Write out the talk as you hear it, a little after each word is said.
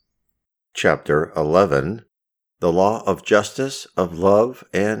Chapter 11. The Law of Justice, of Love,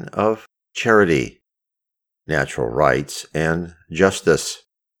 and of Charity. Natural Rights and Justice.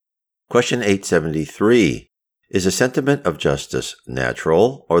 Question 873. Is a sentiment of justice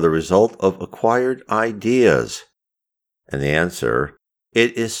natural or the result of acquired ideas? And the answer,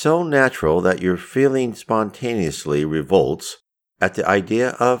 it is so natural that your feeling spontaneously revolts at the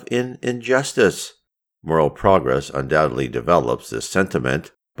idea of an injustice. Moral progress undoubtedly develops this sentiment,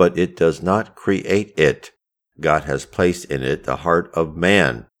 but it does not create it. God has placed in it the heart of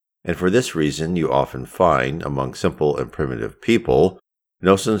man, and for this reason you often find, among simple and primitive people,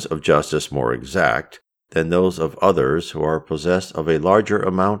 notions of justice more exact than those of others who are possessed of a larger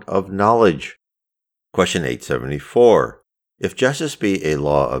amount of knowledge. Question 874. If justice be a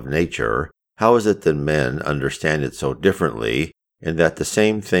law of nature, how is it that men understand it so differently, and that the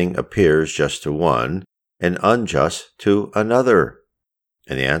same thing appears just to one and unjust to another?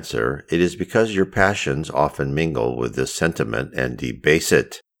 And the answer, it is because your passions often mingle with this sentiment and debase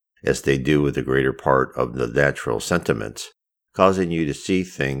it, as they do with the greater part of the natural sentiments, causing you to see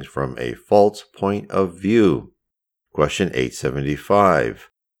things from a false point of view. Question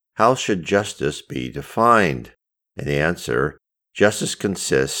 875. How should justice be defined? And the answer, justice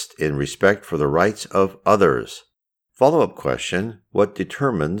consists in respect for the rights of others. Follow-up question, what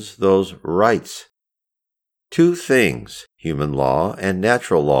determines those rights? Two things, human law and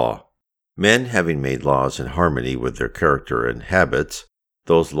natural law. Men having made laws in harmony with their character and habits,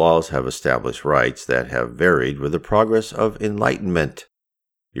 those laws have established rights that have varied with the progress of enlightenment.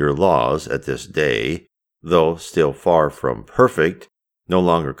 Your laws at this day, though still far from perfect, no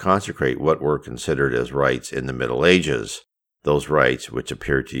longer consecrate what were considered as rights in the Middle Ages. Those rights which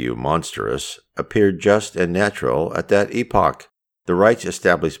appeared to you monstrous appeared just and natural at that epoch. The rights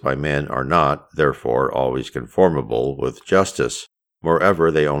established by men are not, therefore, always conformable with justice. Moreover,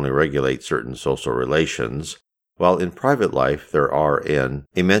 they only regulate certain social relations, while in private life there are an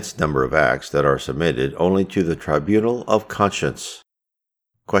immense number of acts that are submitted only to the tribunal of conscience.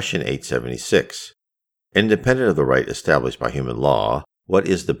 Question 876. Independent of the right established by human law, what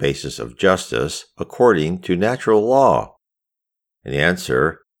is the basis of justice according to natural law? And the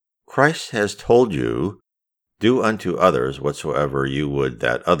answer, Christ has told you, do unto others whatsoever you would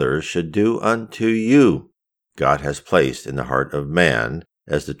that others should do unto you. God has placed in the heart of man,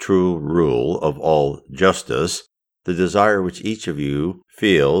 as the true rule of all justice, the desire which each of you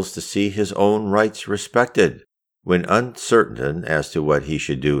feels to see his own rights respected. When uncertain as to what he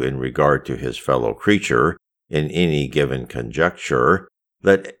should do in regard to his fellow creature in any given conjuncture,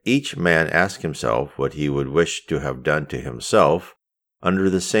 let each man ask himself what he would wish to have done to himself under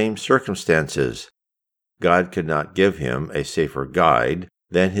the same circumstances. God could not give him a safer guide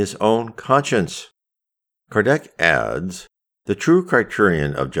than his own conscience. Kardec adds, the true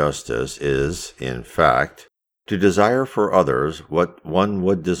criterion of justice is, in fact, to desire for others what one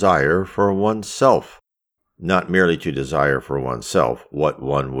would desire for oneself, not merely to desire for oneself what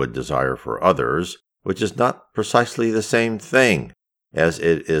one would desire for others, which is not precisely the same thing, as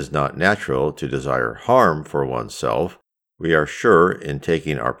it is not natural to desire harm for oneself. We are sure in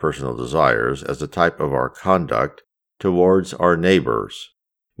taking our personal desires as a type of our conduct towards our neighbors,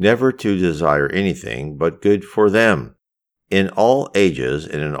 never to desire anything but good for them. In all ages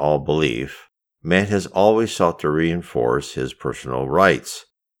and in all belief, man has always sought to reinforce his personal rights.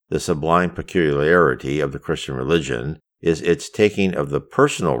 The sublime peculiarity of the Christian religion is its taking of the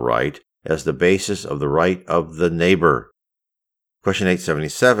personal right as the basis of the right of the neighbor. Question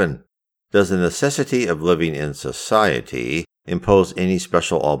 877. Does the necessity of living in society impose any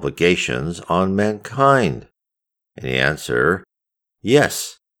special obligations on mankind? And the answer,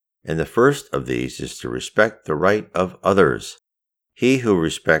 yes. And the first of these is to respect the right of others. He who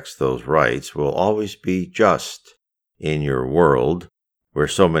respects those rights will always be just. In your world, where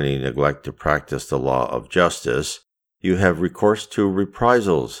so many neglect to practice the law of justice, you have recourse to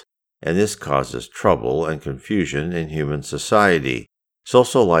reprisals, and this causes trouble and confusion in human society.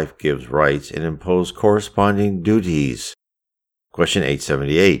 Social life gives rights and imposes corresponding duties. Question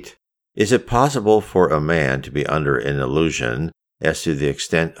 878. Is it possible for a man to be under an illusion as to the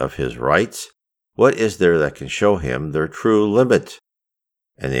extent of his rights? What is there that can show him their true limit?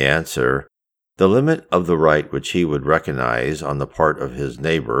 And the answer, the limit of the right which he would recognize on the part of his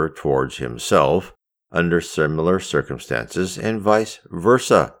neighbor towards himself under similar circumstances and vice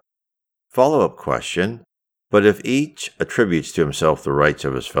versa. Follow-up question. But if each attributes to himself the rights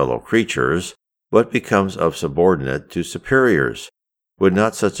of his fellow creatures, what becomes of subordinate to superiors? Would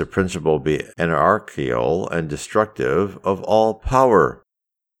not such a principle be anarchical and destructive of all power?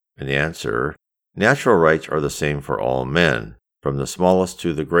 And the answer, natural rights are the same for all men, from the smallest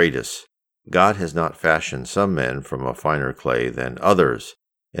to the greatest. God has not fashioned some men from a finer clay than others,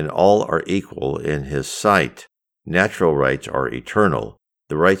 and all are equal in his sight. Natural rights are eternal.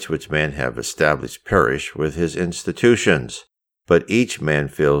 The rights which men have established perish with his institutions, but each man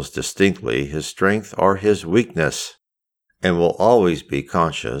feels distinctly his strength or his weakness, and will always be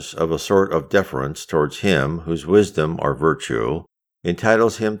conscious of a sort of deference towards him whose wisdom or virtue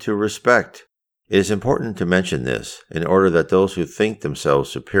entitles him to respect. It is important to mention this, in order that those who think themselves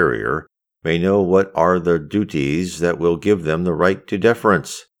superior may know what are the duties that will give them the right to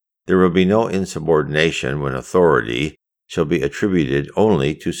deference. There will be no insubordination when authority shall be attributed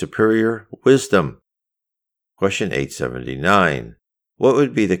only to superior wisdom. Question 879. What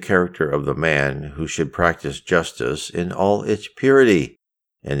would be the character of the man who should practice justice in all its purity?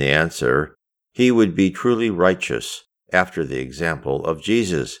 And the answer, he would be truly righteous, after the example of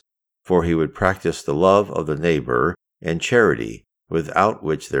Jesus, for he would practice the love of the neighbor and charity, without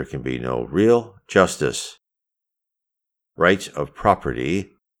which there can be no real justice. Rights of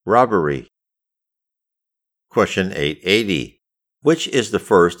property, robbery. Question 880. Which is the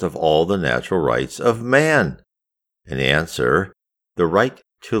first of all the natural rights of man? And the answer, the right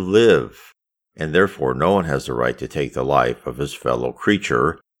to live, and therefore no one has the right to take the life of his fellow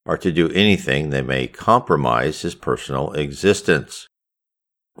creature or to do anything that may compromise his personal existence.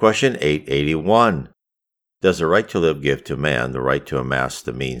 Question 881. Does the right to live give to man the right to amass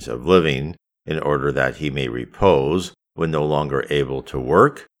the means of living in order that he may repose when no longer able to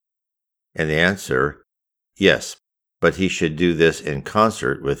work? And the answer, yes, but he should do this in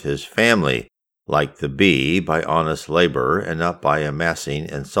concert with his family, like the bee, by honest labor and not by amassing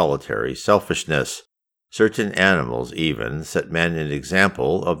in solitary selfishness. Certain animals even set man an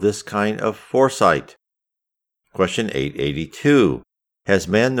example of this kind of foresight. Question 882. Has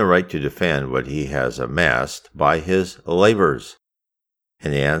man the right to defend what he has amassed by his labors?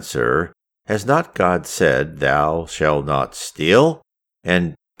 And the answer, has not God said, Thou shalt not steal?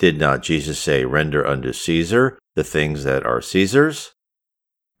 And did not Jesus say, Render unto Caesar the things that are Caesar's?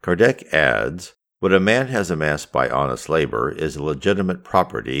 Kardec adds, what a man has amassed by honest labor is legitimate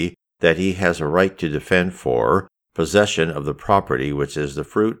property that he has a right to defend for. Possession of the property which is the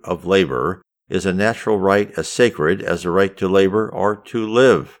fruit of labor is a natural right as sacred as the right to labor or to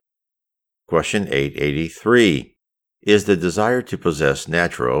live. Question 883. Is the desire to possess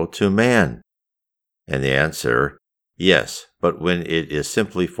natural to man? And the answer, yes, but when it is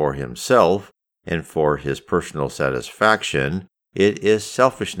simply for himself and for his personal satisfaction, it is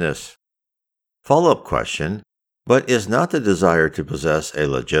selfishness. Follow-up question, but is not the desire to possess a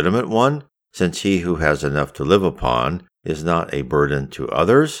legitimate one, since he who has enough to live upon is not a burden to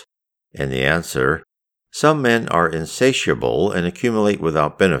others? And the answer, some men are insatiable and accumulate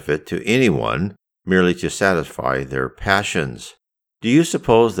without benefit to anyone, merely to satisfy their passions. Do you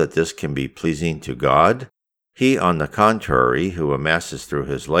suppose that this can be pleasing to God? He, on the contrary, who amasses through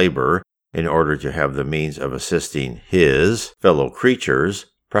his labor in order to have the means of assisting his fellow creatures,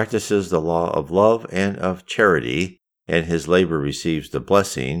 practices the law of love and of charity, and his labor receives the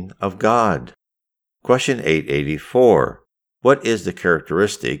blessing of God. Question 884. What is the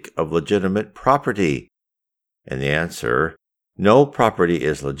characteristic of legitimate property? And the answer, no property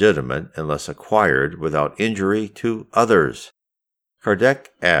is legitimate unless acquired without injury to others. Kardec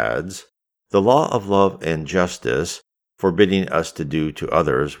adds, the law of love and justice, forbidding us to do to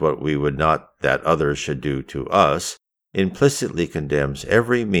others what we would not that others should do to us, implicitly condemns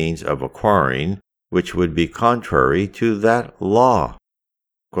every means of acquiring which would be contrary to that law.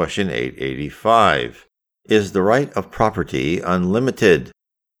 Question 885. Is the right of property unlimited?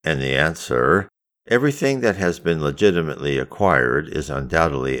 And the answer, everything that has been legitimately acquired is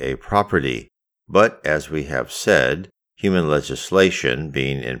undoubtedly a property, but as we have said, human legislation,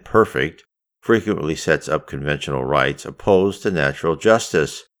 being imperfect, frequently sets up conventional rights opposed to natural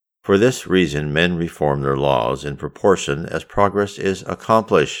justice. For this reason, men reform their laws in proportion as progress is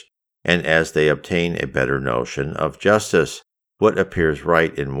accomplished, and as they obtain a better notion of justice. What appears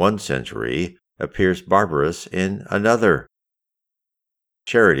right in one century appears barbarous in another.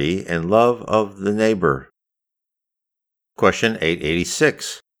 Charity and love of the neighbor. Question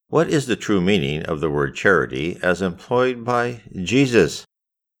 886. What is the true meaning of the word charity as employed by Jesus?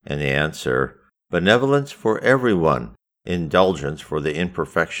 And the answer, benevolence for everyone, indulgence for the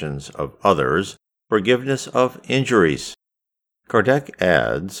imperfections of others, forgiveness of injuries. Kardec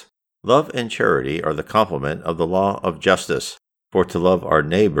adds, love and charity are the complement of the law of justice, for to love our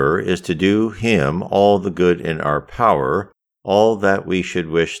neighbor is to do him all the good in our power, all that we should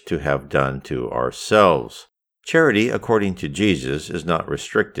wish to have done to ourselves. Charity, according to Jesus, is not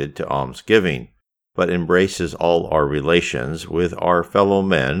restricted to almsgiving, but embraces all our relations with our fellow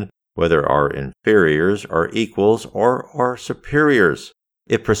men, whether our inferiors are equals or our superiors.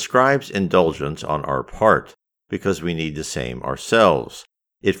 It prescribes indulgence on our part, because we need the same ourselves.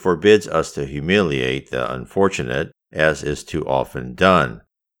 It forbids us to humiliate the unfortunate, as is too often done.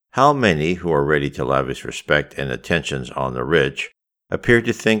 How many who are ready to lavish respect and attentions on the rich appear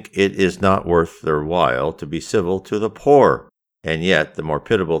to think it is not worth their while to be civil to the poor? And yet, the more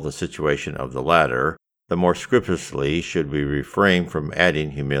pitiable the situation of the latter, the more scrupulously should we refrain from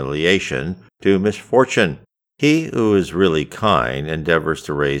adding humiliation to misfortune. He who is really kind endeavors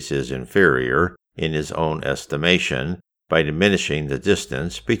to raise his inferior in his own estimation by diminishing the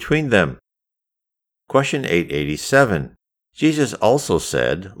distance between them. Question 887. Jesus also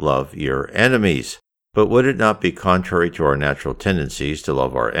said, "Love your enemies." But would it not be contrary to our natural tendencies to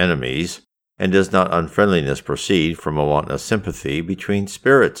love our enemies? And does not unfriendliness proceed from a want of sympathy between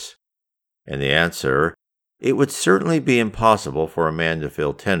spirits? And the answer, it would certainly be impossible for a man to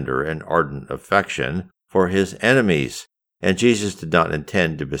feel tender and ardent affection for his enemies, and Jesus did not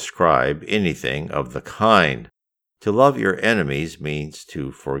intend to prescribe anything of the kind. To love your enemies means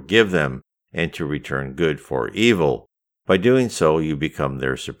to forgive them and to return good for evil. By doing so, you become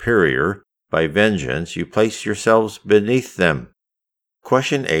their superior. By vengeance, you place yourselves beneath them.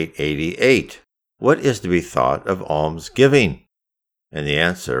 Question 888. What is to be thought of almsgiving? And the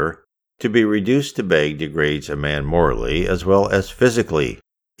answer, to be reduced to beg degrades a man morally as well as physically.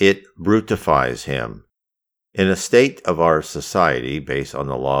 It brutifies him. In a state of our society based on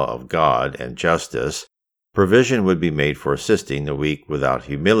the law of God and justice, provision would be made for assisting the weak without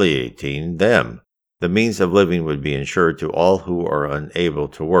humiliating them. The means of living would be ensured to all who are unable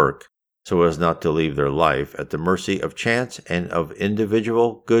to work, so as not to leave their life at the mercy of chance and of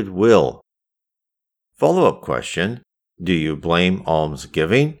individual goodwill. Follow-up question, do you blame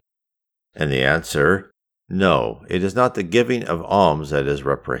almsgiving? And the answer, no, it is not the giving of alms that is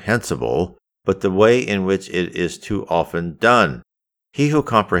reprehensible, but the way in which it is too often done. He who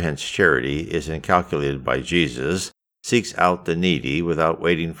comprehends charity is inculcated by Jesus, seeks out the needy without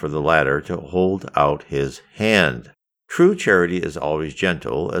waiting for the latter to hold out his hand. True charity is always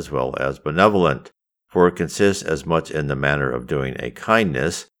gentle as well as benevolent, for it consists as much in the manner of doing a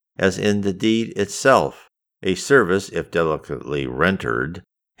kindness as in the deed itself. A service, if delicately rendered,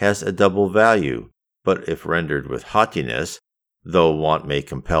 has a double value, but if rendered with haughtiness, though want may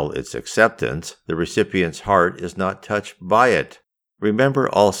compel its acceptance, the recipient's heart is not touched by it. Remember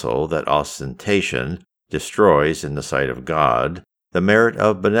also that ostentation destroys in the sight of God the merit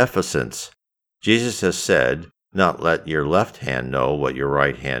of beneficence. Jesus has said, "Not let your left hand know what your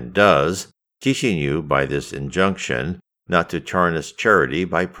right hand does," teaching you by this injunction not to tarnish charity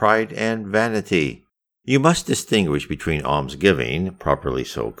by pride and vanity. You must distinguish between almsgiving, properly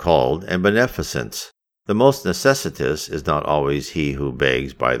so called, and beneficence. The most necessitous is not always he who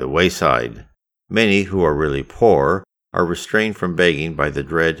begs by the wayside. Many who are really poor are restrained from begging by the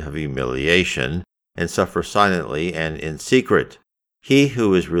dread of humiliation, and suffer silently and in secret. He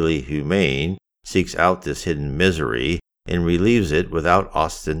who is really humane seeks out this hidden misery and relieves it without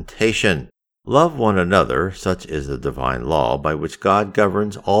ostentation. Love one another, such is the divine law by which God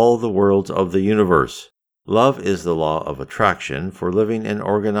governs all the worlds of the universe. Love is the law of attraction for living and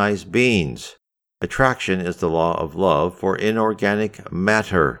organized beings. Attraction is the law of love for inorganic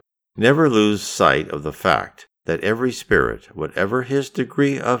matter. Never lose sight of the fact that every spirit, whatever his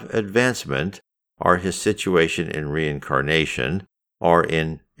degree of advancement, or his situation in reincarnation, or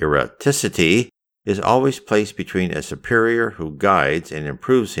in erraticity, is always placed between a superior who guides and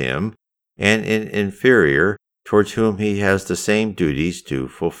improves him, and an inferior towards whom he has the same duties to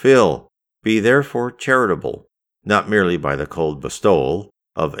fulfill. Be therefore charitable, not merely by the cold bestowal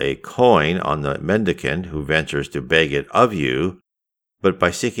of a coin on the mendicant who ventures to beg it of you, but by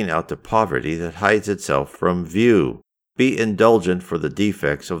seeking out the poverty that hides itself from view. Be indulgent for the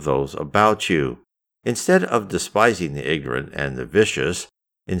defects of those about you. Instead of despising the ignorant and the vicious,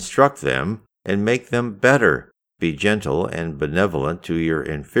 instruct them and make them better. Be gentle and benevolent to your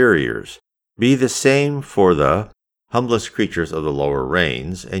inferiors. Be the same for the humblest creatures of the lower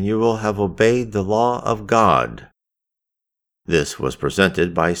reigns, and you will have obeyed the law of God. This was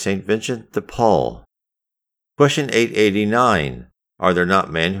presented by St. Vincent de Paul. Question 889. Are there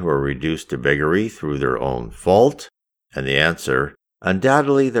not men who are reduced to beggary through their own fault? And the answer,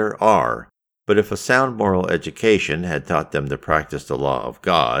 undoubtedly there are. But if a sound moral education had taught them to practice the law of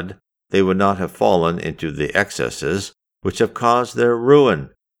God, they would not have fallen into the excesses which have caused their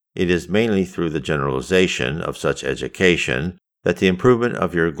ruin. It is mainly through the generalization of such education that the improvement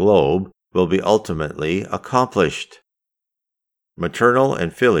of your globe will be ultimately accomplished. Maternal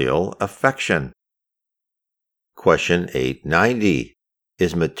and filial affection. Question 890.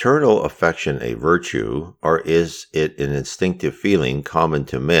 Is maternal affection a virtue, or is it an instinctive feeling common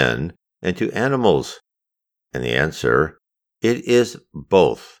to men and to animals? And the answer, it is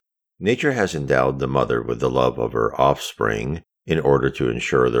both. Nature has endowed the mother with the love of her offspring in order to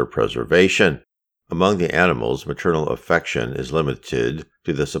ensure their preservation. Among the animals, maternal affection is limited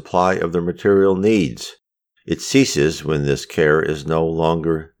to the supply of their material needs. It ceases when this care is no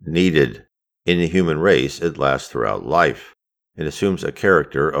longer needed. In the human race, it lasts throughout life and assumes a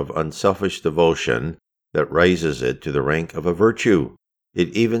character of unselfish devotion that raises it to the rank of a virtue. It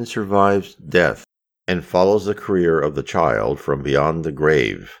even survives death and follows the career of the child from beyond the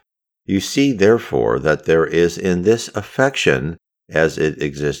grave. You see, therefore, that there is in this affection, as it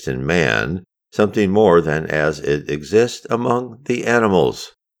exists in man, something more than as it exists among the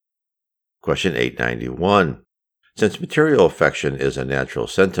animals. Question 891. Since material affection is a natural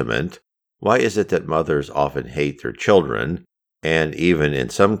sentiment, why is it that mothers often hate their children, and even in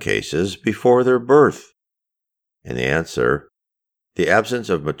some cases before their birth? And the answer, the absence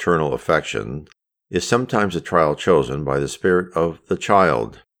of maternal affection is sometimes a trial chosen by the spirit of the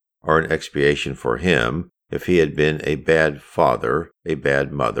child, or an expiation for him if he had been a bad father, a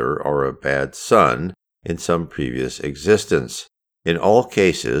bad mother, or a bad son in some previous existence. In all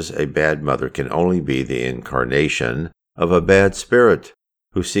cases, a bad mother can only be the incarnation of a bad spirit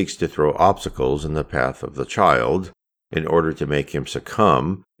who seeks to throw obstacles in the path of the child in order to make him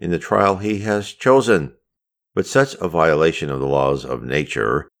succumb in the trial he has chosen. But such a violation of the laws of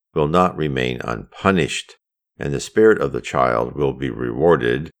nature will not remain unpunished, and the spirit of the child will be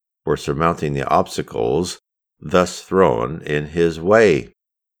rewarded for surmounting the obstacles thus thrown in his way.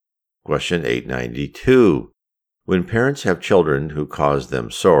 Question 892. When parents have children who cause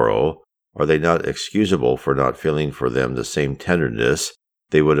them sorrow, are they not excusable for not feeling for them the same tenderness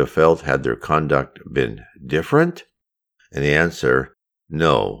they would have felt had their conduct been different? And the answer,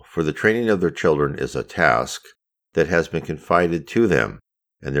 no, for the training of their children is a task that has been confided to them,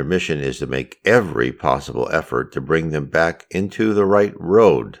 and their mission is to make every possible effort to bring them back into the right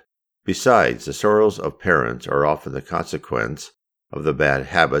road. Besides, the sorrows of parents are often the consequence of the bad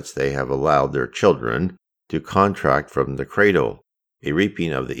habits they have allowed their children to contract from the cradle, a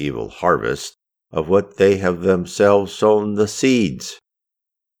reaping of the evil harvest of what they have themselves sown the seeds.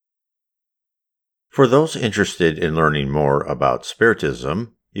 For those interested in learning more about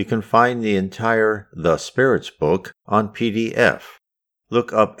Spiritism, you can find the entire The Spirits book on PDF.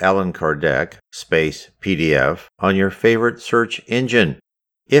 Look up Allan Kardec /PDF on your favorite search engine.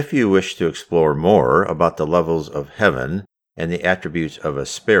 If you wish to explore more about the levels of heaven and the attributes of a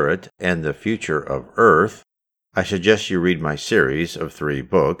spirit and the future of earth, I suggest you read my series of 3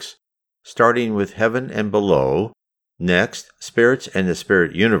 books, starting with Heaven and Below, next Spirits and the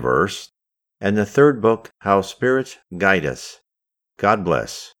Spirit Universe, and the 3rd book, How Spirits Guide Us. God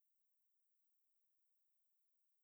bless.